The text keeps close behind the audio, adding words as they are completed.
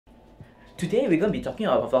Today we're going to be talking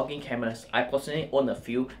about vlogging cameras. I personally own a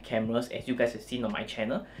few cameras, as you guys have seen on my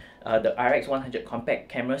channel. The RX100 compact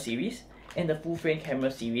camera series and the full frame camera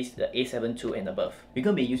series, the A7 II and above. We're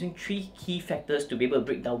going to be using 3 key factors to be able to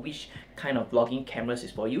break down which kind of vlogging cameras is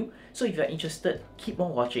for you. So if you're interested, keep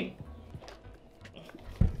on watching.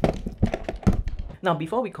 Now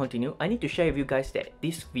before we continue, I need to share with you guys that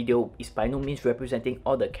this video is by no means representing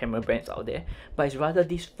all the camera brands out there, but it's rather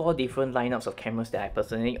these 4 different lineups of cameras that I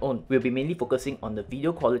personally own. We'll be mainly focusing on the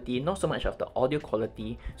video quality, not so much of the audio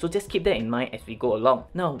quality, so just keep that in mind as we go along.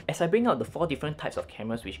 Now, as I bring out the 4 different types of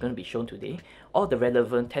cameras which are going to be shown today, all the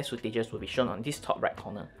relevant test footages will be shown on this top right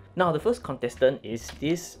corner. Now the first contestant is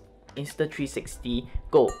this Insta360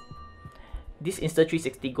 Go. This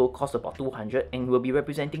Insta360 Go costs about 200 and will be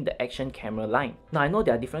representing the action camera line. Now I know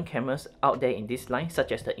there are different cameras out there in this line,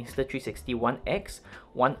 such as the Insta360 One X,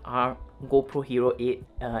 One R, GoPro Hero 8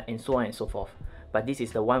 and so on and so forth. But this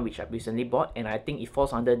is the one which I recently bought and I think it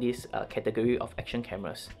falls under this category of action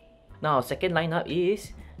cameras. Now our second lineup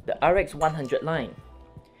is the RX100 line.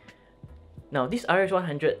 Now this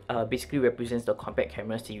RX100 basically represents the compact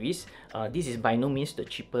camera series. This is by no means the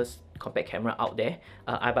cheapest compact camera out there,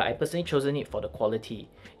 but I personally chosen it for the quality.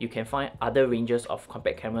 You can find other ranges of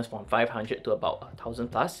compact cameras from 500 to about 1000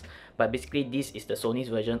 plus, but basically this is the Sony's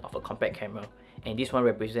version of a compact camera, and this one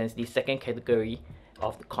represents the second category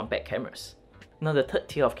of the compact cameras. Now the third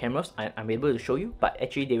tier of cameras I'm able to show you, but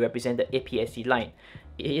actually they represent the APS-C line.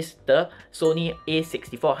 It is the Sony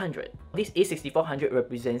a6400. This a6400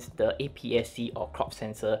 represents the APS-C or crop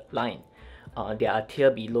sensor line. They are a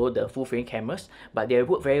tier below the full frame cameras, but they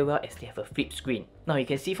work very well as they have a flip screen. Now you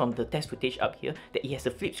can see from the test footage up here that it has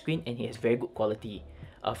a flip screen and it has very good quality.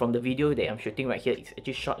 From the video that I'm shooting right here, it's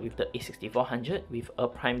actually shot with the a6400 with a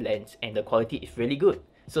prime lens and the quality is really good.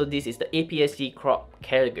 So this is the APS-C crop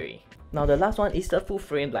category. Now the last one is the full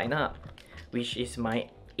frame lineup, which is my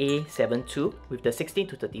A7 II with the 16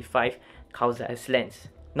 to 35 Zeiss lens.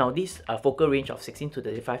 Now this focal range of 16 to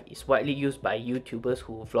 35 is widely used by YouTubers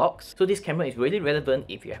who vlogs. So this camera is really relevant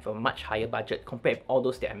if you have a much higher budget compared to all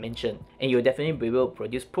those that I mentioned, and you'll definitely be able to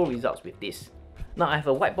produce pro results with this. Now I have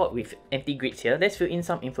a whiteboard with empty grids here. Let's fill in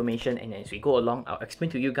some information, and as we go along, I'll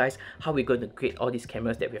explain to you guys how we're going to create all these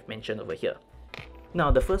cameras that we have mentioned over here.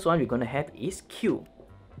 Now the first one we're going to have is Q.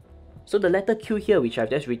 So the letter Q here, which I've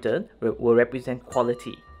just written, will represent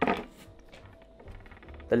quality.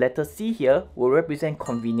 The letter C here will represent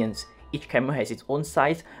convenience. Each camera has its own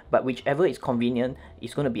size, but whichever is convenient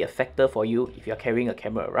is going to be a factor for you if you're carrying a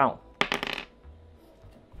camera around.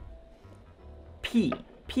 P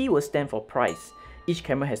will stand for price. Each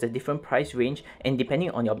camera has a different price range, and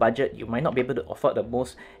depending on your budget, you might not be able to afford the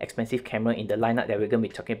most expensive camera in the lineup that we're going to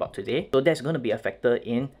be talking about today. So that's going to be a factor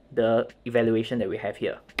in the evaluation that we have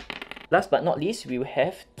here. Last but not least, we will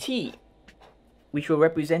have T, which will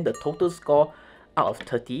represent the total score out of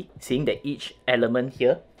 30, seeing that each element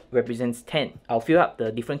here represents 10. I'll fill up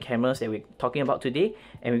the different cameras that we're talking about today,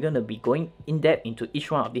 and we're going to be going in depth into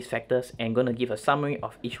each one of these factors and going to give a summary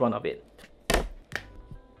of each one of it.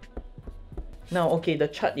 Now, okay, the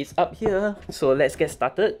chart is up here, so let's get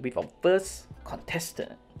started with our first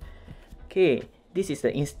contestant. Okay, this is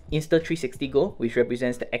the Insta360 Go, which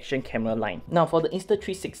represents the action camera line. Now for the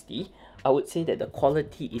Insta360, I would say that the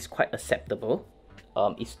quality is quite acceptable.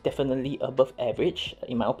 It's definitely above average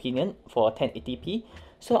in my opinion for 1080p,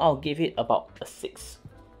 so I'll give it about a 6.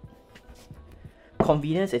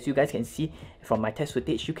 Convenience, as you guys can see from my test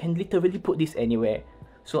footage, you can literally put this anywhere.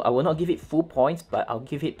 So I will not give it full points, but I'll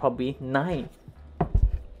give it probably 9.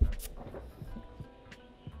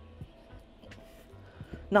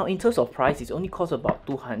 Now in terms of price, it only costs about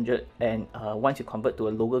 200, and once you convert to a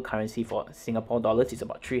local currency for Singapore dollars, it's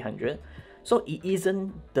about 300. So it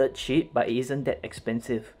isn't that cheap, but it isn't that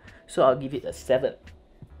expensive. So I'll give it a 7.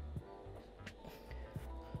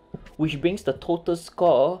 Which brings the total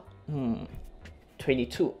score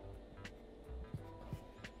 22.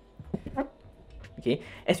 Okay,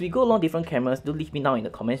 as we go along different cameras, do leave me now in the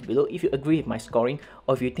comments below if you agree with my scoring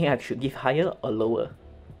or if you think I should give higher or lower.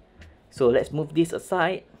 So let's move this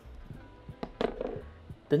aside.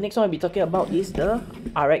 The next one I'll be talking about is the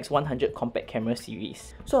RX100 compact camera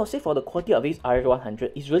series. So I'll say for the quality of this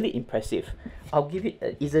RX100 is really impressive. I'll give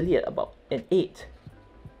it easily at about an 8.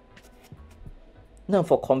 Now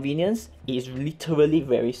for convenience, it is literally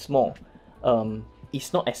very small.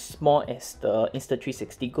 It's not as small as the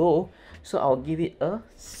Insta360 Go, so I'll give it a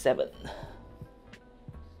 7.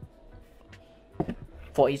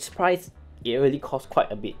 For its price, it really costs quite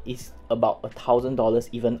a bit. It's about $1,000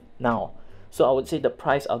 even now. So I would say the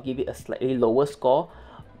price, I'll give it a slightly lower score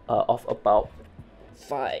of about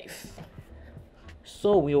 5.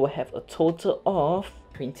 So we will have a total of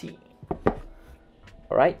 20.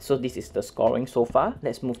 Alright, so this is the scoring so far.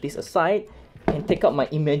 Let's move this aside and take out my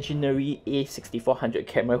imaginary A6400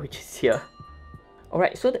 camera, which is here.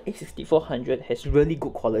 Alright, so the A6400 has really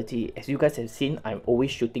good quality. As you guys have seen, I'm always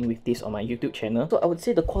shooting with this on my YouTube channel. So I would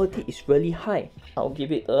say the quality is really high. I'll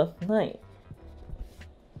give it a 9.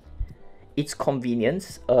 Its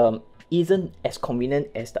convenience isn't as convenient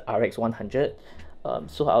as the RX100.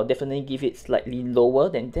 So I'll definitely give it slightly lower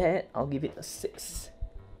than that. I'll give it a 6.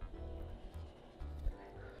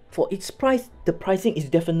 For its price, the pricing is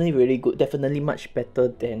definitely really good. Definitely much better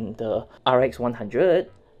than the RX100.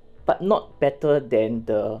 But not better than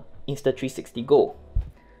the Insta360 Go.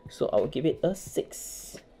 So I'll give it a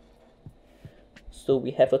 6. So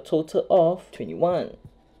we have a total of 21.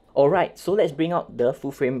 Alright, so let's bring out the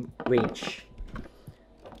full frame range.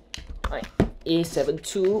 Alright,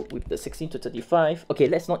 A72 with the 16 to 35. Okay,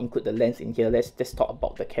 let's not include the lens in here. Let's just talk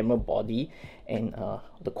about the camera body and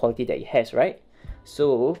the quality that it has, right?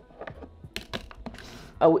 So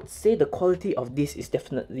I would say the quality of this is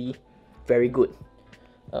definitely very good.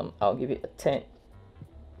 I'll give it a 10.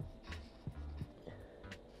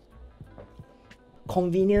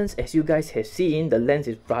 Convenience, as you guys have seen, the lens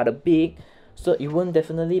is rather big, so it won't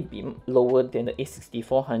definitely be lower than the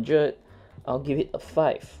A6400. I'll give it a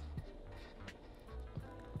 5.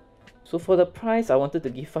 So for the price, I wanted to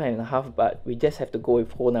give 5.5, but we just have to go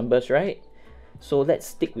with whole numbers, right? So let's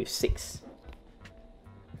stick with 6.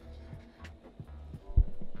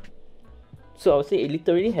 So I would say it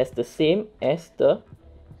literally has the same as the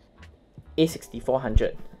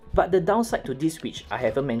A6400. But the downside to this, which I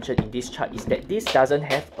haven't mentioned in this chart, is that this doesn't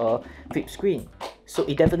have a flip screen. So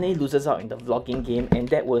it definitely loses out in the vlogging game, and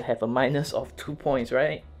that will have a minus of 2 points,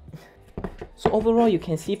 right? So overall, you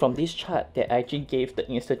can see from this chart that I actually gave the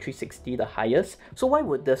Insta360 the highest. So why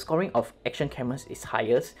would the scoring of action cameras is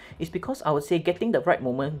highest? It's because I would say getting the right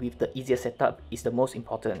moment with the easier setup is the most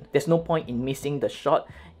important. There's no point in missing the shot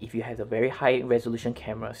if you have the very high resolution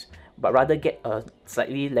cameras, but rather get a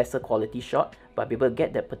slightly lesser quality shot but be able to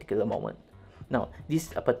get that particular moment. Now, this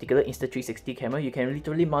particular Insta360 camera, you can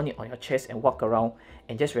literally mount it on your chest and walk around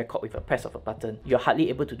and just record with a press of a button. You're hardly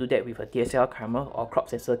able to do that with a DSLR camera or crop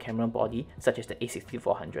sensor camera body such as the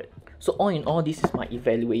A6400. So all in all, this is my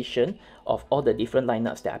evaluation of all the different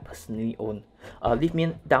lineups that I personally own. Leave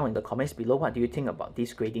me down in the comments below what do you think about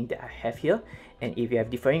this grading that I have here, and if you have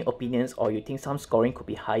differing opinions or you think some scoring could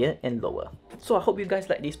be higher and lower. So I hope you guys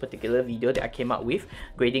like this particular video that I came up with,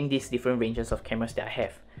 grading these different ranges of cameras that I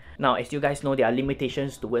have. Now, as you guys know, there are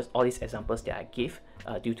limitations towards all these examples that I give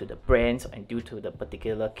due to the brands and due to the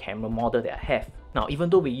particular camera model that I have. Now,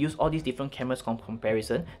 even though we use all these different cameras for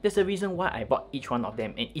comparison, there's a reason why I bought each one of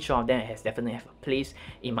them, and each one of them has definitely have a place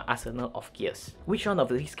in my arsenal of gears. Which one of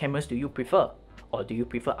these cameras do you prefer? Or do you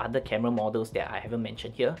prefer other camera models that I haven't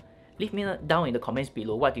mentioned here? Leave me down in the comments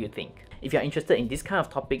below what do you think. If you're interested in this kind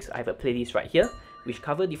of topics, I have a playlist right here which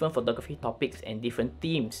cover different photography topics and different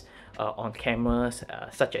themes on cameras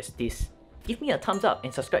such as this. Give me a thumbs up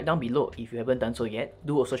and subscribe down below if you haven't done so yet.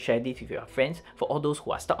 Do also share this with your friends for all those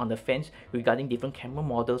who are stuck on the fence regarding different camera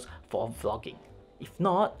models for vlogging. If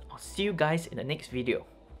not, I'll see you guys in the next video.